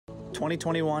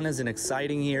2021 is an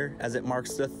exciting year as it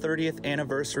marks the 30th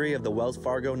anniversary of the Wells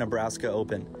Fargo, Nebraska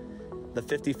Open. The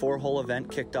 54-hole event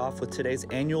kicked off with today's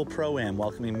annual Pro-Am,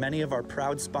 welcoming many of our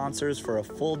proud sponsors for a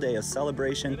full day of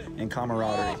celebration and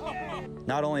camaraderie.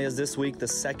 Not only is this week the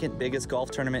second biggest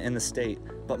golf tournament in the state,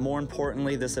 but more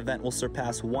importantly, this event will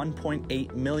surpass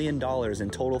 $1.8 million in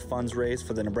total funds raised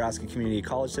for the Nebraska Community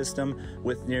College system,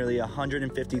 with nearly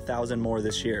 $150,000 more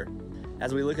this year.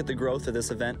 As we look at the growth of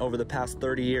this event over the past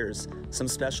 30 years, some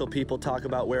special people talk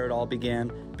about where it all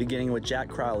began, beginning with Jack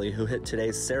Crowley, who hit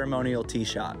today's ceremonial tee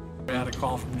shot. I had a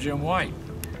call from Jim White.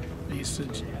 He said,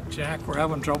 "Jack, we're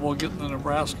having trouble getting the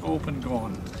Nebraska Open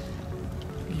going.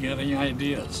 You got any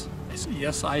ideas?" I said,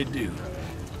 "Yes, I do."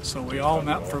 So we all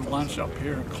met for lunch up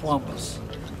here in Columbus,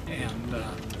 and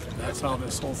that's how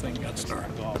this whole thing got started.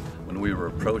 When we were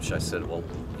approached, I said, well,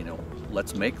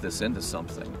 let's make this into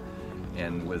something.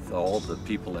 And with all the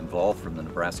people involved from the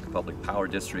Nebraska Public Power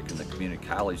District and the community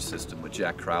college system, with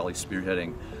Jack Crowley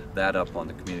spearheading that up on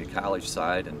the community college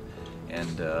side, and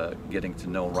getting to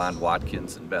know Ron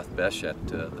Watkins and Beth Besch at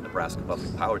the Nebraska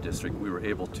Public Power District, we were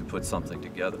able to put something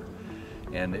together.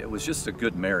 And it was just a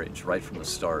good marriage right from the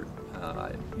start.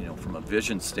 From a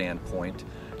vision standpoint,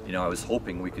 I was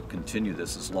hoping we could continue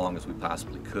this as long as we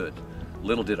possibly could.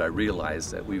 Little did I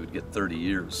realize that we would get 30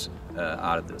 years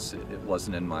out of this. It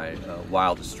wasn't in my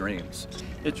wildest dreams.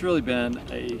 It's really been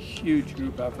a huge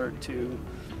group effort to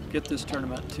get this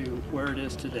tournament to where it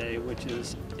is today, which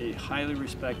is a highly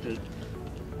respected,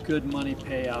 good money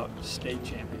payout state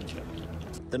championship.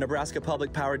 The Nebraska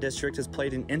Public Power District has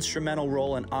played an instrumental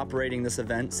role in operating this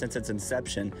event since its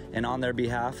inception, and on their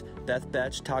behalf, Beth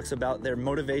Besch talks about their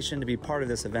motivation to be part of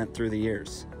this event through the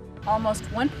years. Almost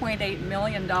 $1.8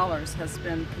 million has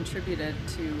been contributed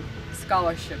to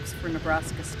scholarships for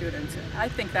Nebraska students. I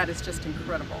think that is just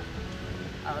incredible.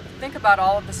 Think about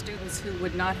all of the students who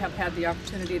would not have had the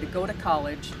opportunity to go to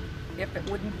college if it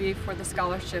wouldn't be for the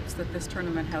scholarships that this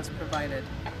tournament has provided.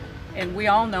 And we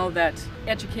all know that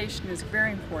education is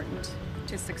very important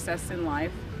to success in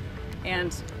life.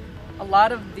 And a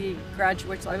lot of the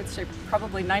graduates, I would say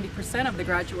probably 90% of the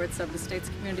graduates of the state's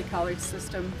community college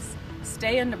systems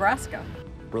stay in Nebraska.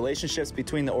 Relationships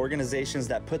between the organizations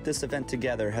that put this event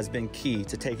together has been key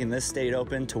to taking this state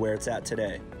open to where it's at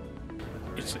today.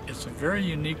 It's a very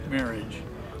unique marriage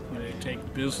when you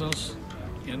take business,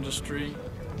 industry,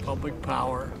 public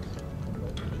power,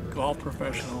 golf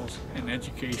professionals, and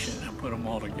education and put them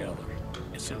all together.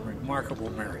 It's a remarkable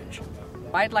marriage.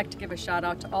 I'd like to give a shout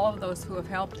out to all of those who have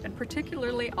helped, and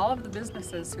particularly all of the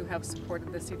businesses who have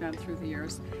supported this event through the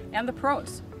years, and the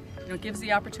pros. It gives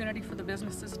the opportunity for the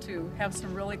businesses to have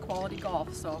some really quality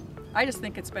golf. So I just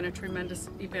think it's been a tremendous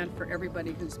event for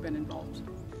everybody who's been involved.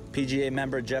 PGA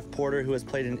member Jeff Porter, who has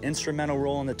played an instrumental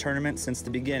role in the tournament since the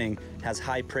beginning, has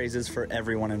high praises for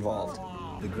everyone involved.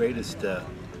 The greatest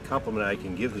compliment I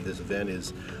can give to this event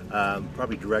is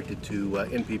probably directed to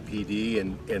NPPD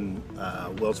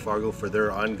and Wells Fargo for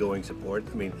their ongoing support.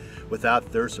 I mean,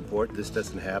 without their support, this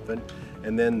doesn't happen.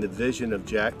 And then the vision of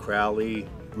Jack Crowley,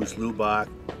 Bruce Lubach,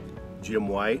 Jim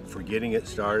White for getting it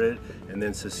started and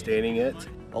then sustaining it.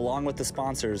 Along with the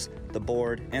sponsors, the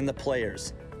board, and the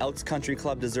players, Elks Country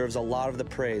Club deserves a lot of the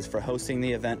praise for hosting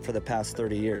the event for the past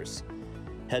 30 years.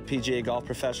 Head PGA golf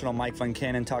professional Mike Van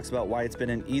Cannon talks about why it's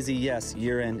been an easy yes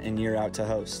year in and year out to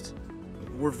host.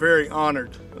 We're very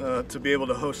honored to be able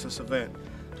to host this event.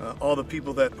 All the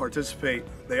people that participate,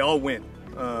 they all win.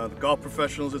 The golf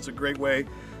professionals, it's a great way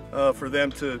for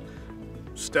them to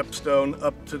stepstone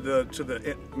up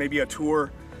to maybe a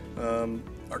tour.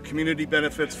 Our community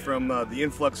benefits from the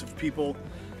influx of people.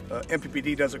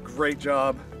 MPPD does a great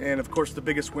job, and of course the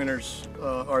biggest winners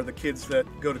are the kids that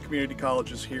go to community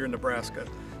colleges here in Nebraska.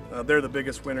 They're the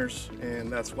biggest winners,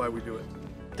 and that's why we do it.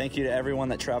 Thank you to everyone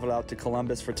that traveled out to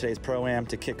Columbus for today's Pro-Am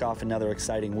to kick off another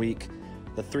exciting week.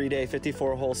 The 3-day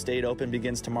 54-hole state open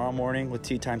begins tomorrow morning with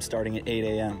tee time starting at 8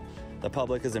 a.m. The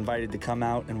public is invited to come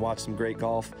out and watch some great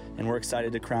golf, and we're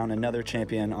excited to crown another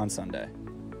champion on Sunday.